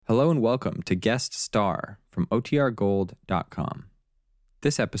Hello and welcome to Guest Star from OTRGold.com.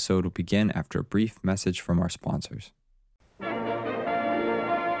 This episode will begin after a brief message from our sponsors. The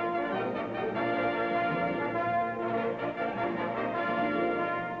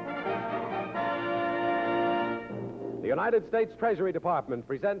United States Treasury Department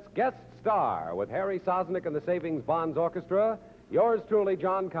presents Guest Star with Harry Sosnick and the Savings Bonds Orchestra, yours truly,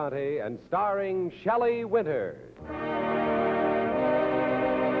 John Conte, and starring Shelley Winters.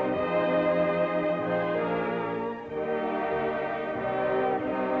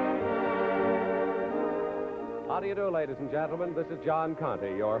 How do you do, ladies and gentlemen? This is John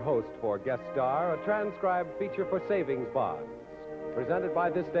Conte, your host for Guest Star, a transcribed feature for savings bonds, presented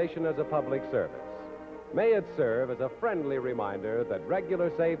by this station as a public service. May it serve as a friendly reminder that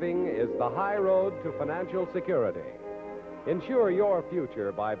regular saving is the high road to financial security. Ensure your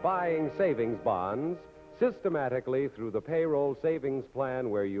future by buying savings bonds systematically through the payroll savings plan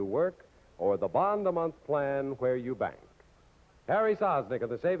where you work or the bond-a-month plan where you bank. Harry Sosnick of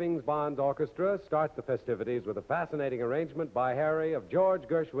the Savings Bonds Orchestra start the festivities with a fascinating arrangement by Harry of George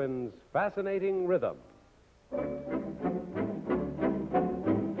Gershwin's Fascinating Rhythm.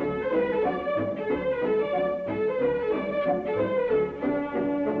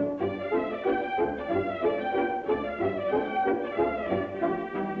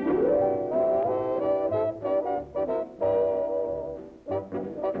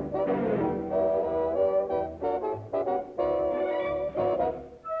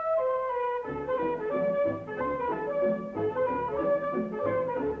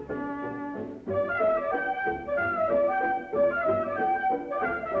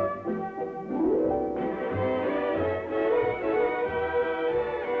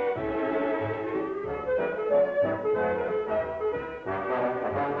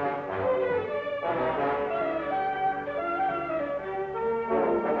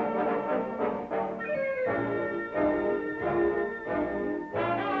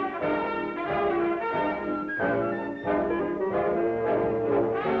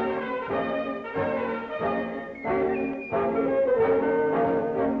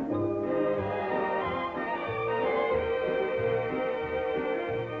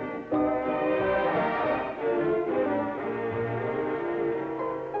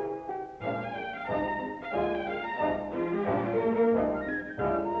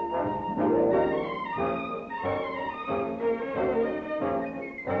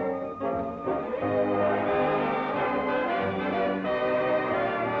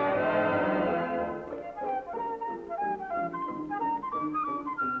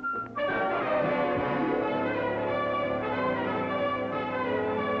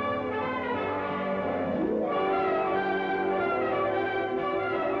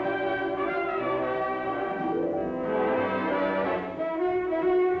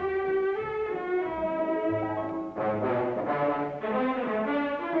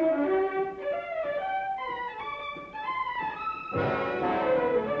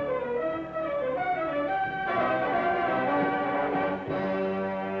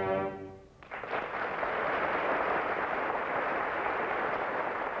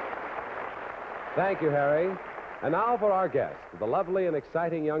 Thank you, Harry. And now for our guest, the lovely and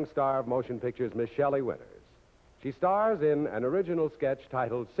exciting young star of motion pictures, Miss Shelley Winters. She stars in an original sketch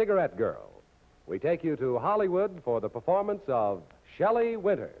titled Cigarette Girl. We take you to Hollywood for the performance of Shelley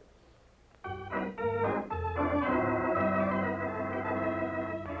Winters.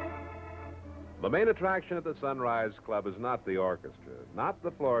 The main attraction at the Sunrise Club is not the orchestra, not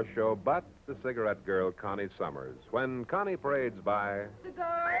the floor show, but the cigarette girl, Connie Summers. When Connie parades by...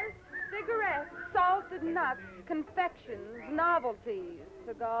 Cigars, cigarettes, salted nuts, confections, novelties.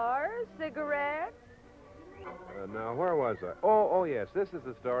 Cigars, cigarettes. Now, where was I? Oh, yes. This is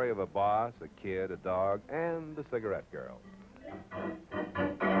the story of a boss, a kid, a dog, and the cigarette girl.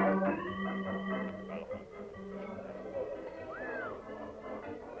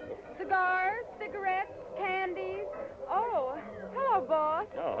 Cigars, cigarettes, candies. Oh, hello, boss.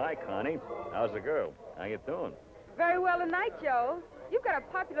 Oh, hi, Connie. How's the girl? How you doing? Very well tonight, Joe. You've got a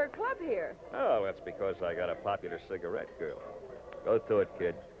popular club here. Oh, that's because I got a popular cigarette girl. Go to it,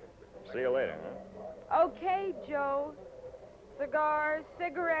 kid. See you later, huh? Okay, Joe. Cigars,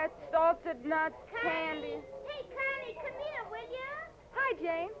 cigarettes, salted nuts, candies. Hey, Connie, come here, will you? Hi,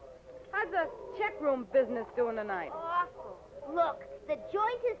 Jane. How's the check room business doing tonight? Awful. Look, the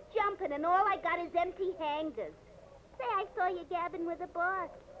joint is jumping, and all I got is empty hangers. Say, I saw you gabbing with the boss.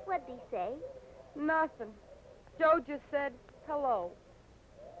 What'd he say? Nothing. Joe just said hello.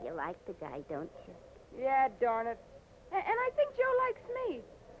 You like the guy, don't you? Yeah, darn it. And I think Joe likes me.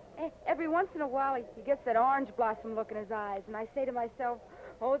 Every once in a while, he gets that orange blossom look in his eyes, and I say to myself,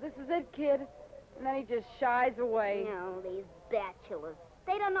 Oh, this is it, kid. And then he just shies away. These bachelors.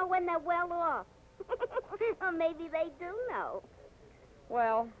 They don't know when they're well off. Or maybe they do know.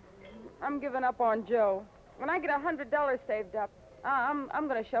 Well, I'm giving up on Joe. When I get $100 saved up, I'm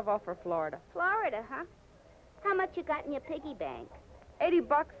going to shove off for Florida. Florida, huh? How much you got in your piggy bank?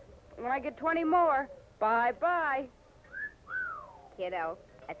 $80. When I get 20 more, bye-bye. Kiddo,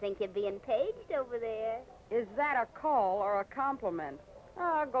 I think you're being paged over there. Is that a call or a compliment?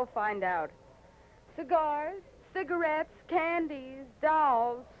 I'll go find out. Cigars, cigarettes, candies,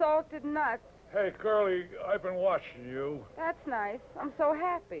 dolls, salted nuts. Hey, Curly, I've been watching you. That's nice. I'm so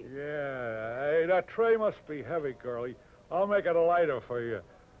happy. Yeah. Hey, that tray must be heavy, Curly. I'll make it lighter for you.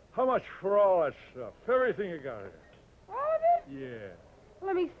 How much for all that stuff? Everything you got here. All of it? Yeah.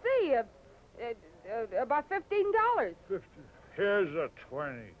 Let me see. About $15. 50. Here's a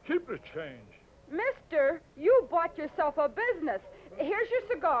 20. Keep the change. Mister, you bought yourself a business. Here's your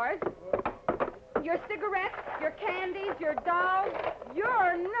cigars, your cigarettes, your candies, your dolls.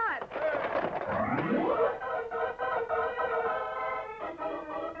 You're nuts.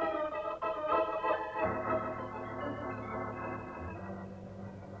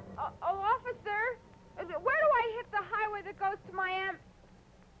 Officer, where do I hit the highway that goes to Miami?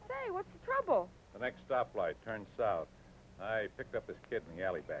 Say, what's the trouble? The next stoplight, turn south. I picked up this kid in the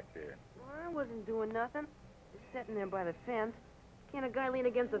alley back there. Well, I wasn't doing nothing. Just sitting there by the fence. Can't a guy lean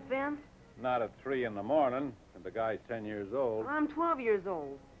against the fence? Not at 3 in the morning, and the guy's 10 years old. I'm 12 years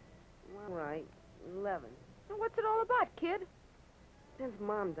old. All right, 11. Now, what's it all about, kid? Since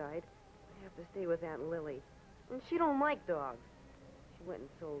Mom died, I have to stay with Aunt Lily. And she don't like dogs. She went and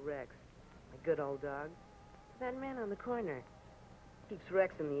sold Rex, my good old dog, to that man on the corner. Keeps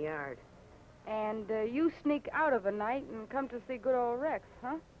Rex in the yard. And you sneak out of a night and come to see good old Rex,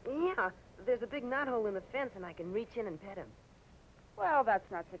 huh? Yeah, there's a big knothole in the fence, and I can reach in and pet him. Well, that's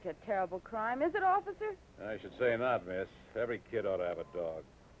not such a terrible crime, is it, officer? I should say not, miss. Every kid ought to have a dog.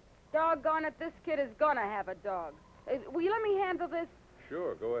 Doggone it, this kid is gonna have a dog. Will you let me handle this?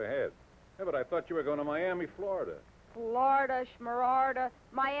 Sure, go ahead. Yeah, but I thought you were going to Miami, Florida. Florida, Schmararda,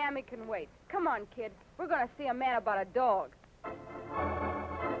 Miami can wait. Come on, kid. We're gonna see a man about a dog.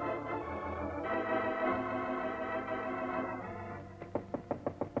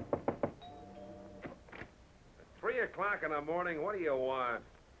 3 o'clock in the morning, what do you want?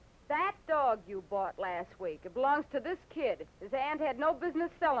 That dog you bought last week, it belongs to this kid. His aunt had no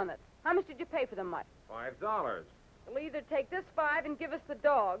business selling it. How much did you pay for the mutt? $5. You'll either take this 5 and give us the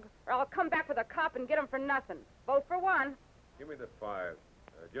dog, or I'll come back with a cop and get him for nothing. Both for one. Give me the 5.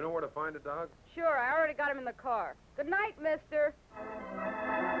 Do you know where to find a dog? Sure, I already got him in the car. Good night, mister.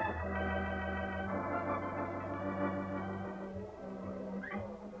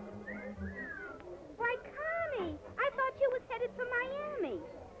 Why, Connie, I thought you was headed for Miami.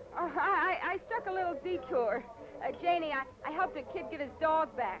 I struck a little detour. Janie, I helped a kid get his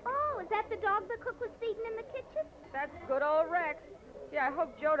dog back. Oh, is that the dog the cook was feeding in the kitchen? That's good old Rex. Yeah, I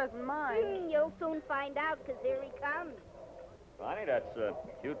hope Joe doesn't mind. You'll soon find out, because here he comes. Bonnie, that's a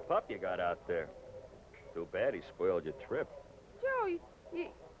cute pup you got out there. Too bad he spoiled your trip. Joe,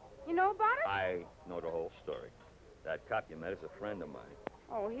 you know about it? I know the whole story. That cop you met is a friend of mine.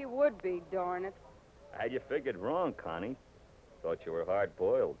 Oh, he would be, darn it. I had you figured wrong, Connie. Thought you were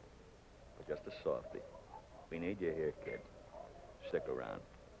hard-boiled. But just a softie. We need you here, kid. Stick around.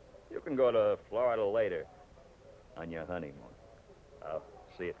 You can go to Florida later on your honeymoon. I'll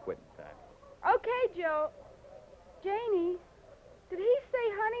see you at quitting time. Okay, Joe. Janie, did he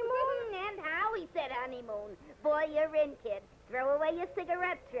say honeymoon? And how he said honeymoon. Boy, you're in, kid. Throw away your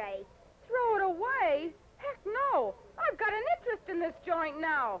cigarette tray. Throw it away? Heck no. I've got an interest in this joint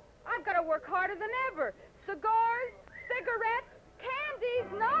now. I've got to work harder than ever. Cigars, cigarettes,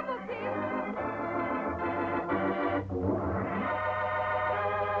 candies, novelties.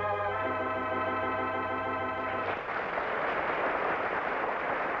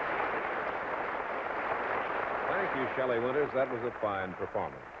 Thank you, Shelley Winters. That was a fine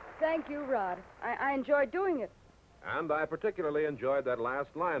performance. Thank you, Rod. I enjoyed doing it. And I particularly enjoyed that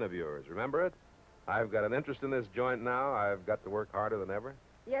last line of yours. Remember it? I've got an interest in this joint now. I've got to work harder than ever.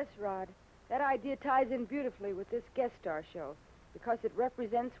 Yes, Rod. That idea ties in beautifully with this guest star show because it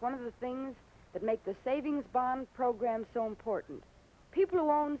represents one of the things that make the savings bond program so important. People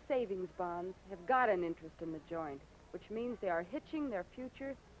who own savings bonds have got an interest in the joint, which means they are hitching their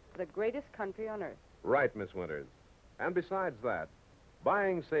future to the greatest country on earth. Right, Miss Winters. And besides that,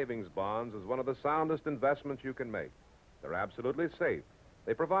 buying savings bonds is one of the soundest investments you can make. They're absolutely safe.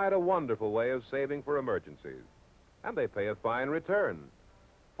 They provide a wonderful way of saving for emergencies. And they pay a fine return.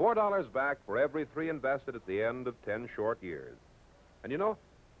 $4 back for every 3 invested at the end of 10 short years. And you know,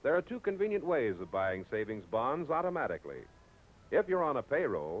 There are two convenient ways of buying savings bonds automatically. If you're on a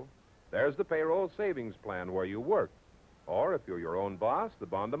payroll, there's the payroll savings plan where you work. Or if you're your own boss, the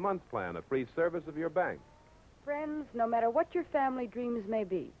bond-a-month plan, a free service of your bank. Friends, no matter what your family dreams may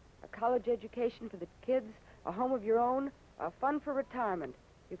be, a college education for the kids, a home of your own, a fund for retirement,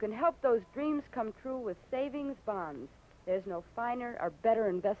 you can help those dreams come true with savings bonds. There's no finer or better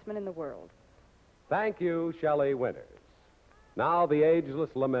investment in the world. Thank you, Shelley Winters. Now, the ageless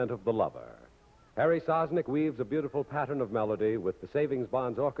lament of the lover. Harry Sosnick weaves a beautiful pattern of melody with the Savings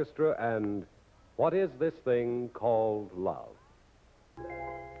Bonds Orchestra and What Is This Thing Called Love?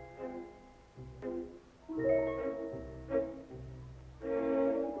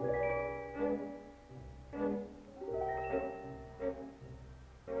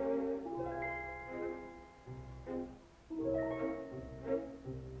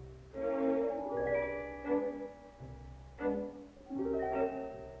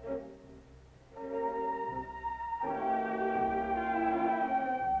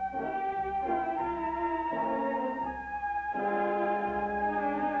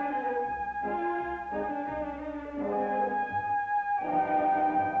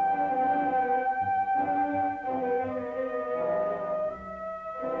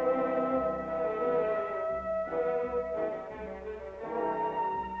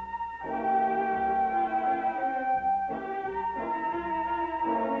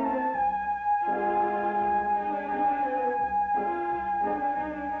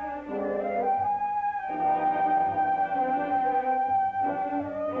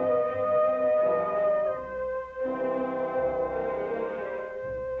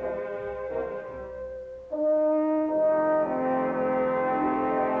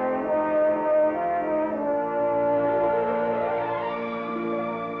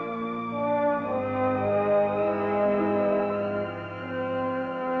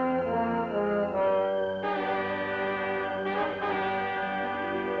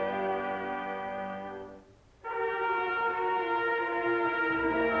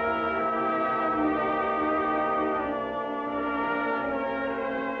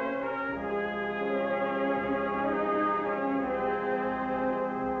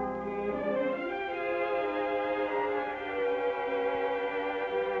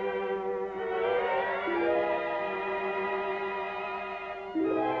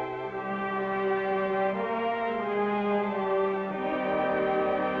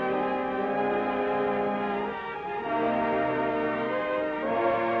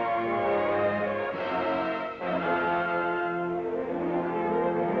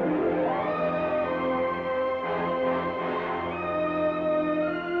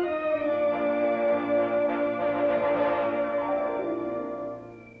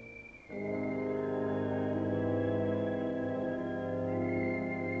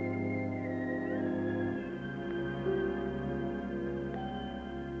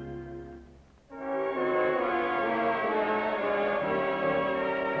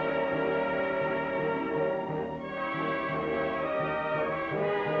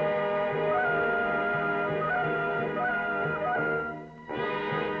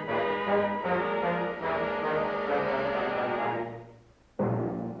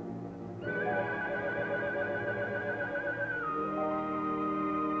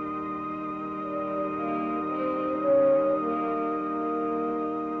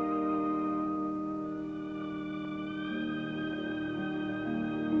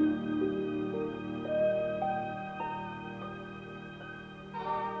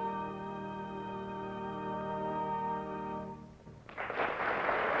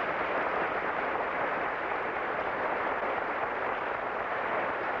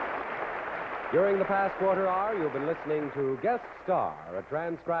 During the past quarter hour, you've been listening to Guest Star, a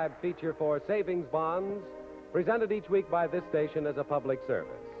transcribed feature for savings bonds, presented each week by this station as a public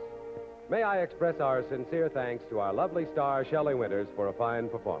service. May I express our sincere thanks to our lovely star, Shelley Winters, for a fine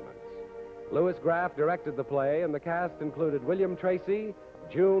performance. Louis Graff directed the play, and the cast included William Tracy,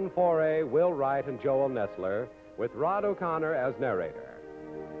 June Foray, Will Wright, and Joel Nessler, with Rod O'Connor as narrator.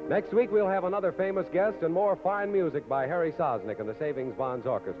 Next week, we'll have another famous guest and more fine music by Harry Sosnick and the Savings Bonds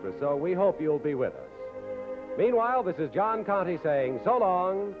Orchestra, so we hope you'll be with us. Meanwhile, this is John Conte saying so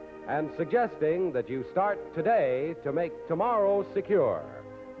long and suggesting that you start today to make tomorrow secure.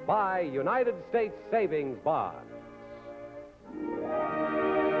 Buy United States Savings Bonds.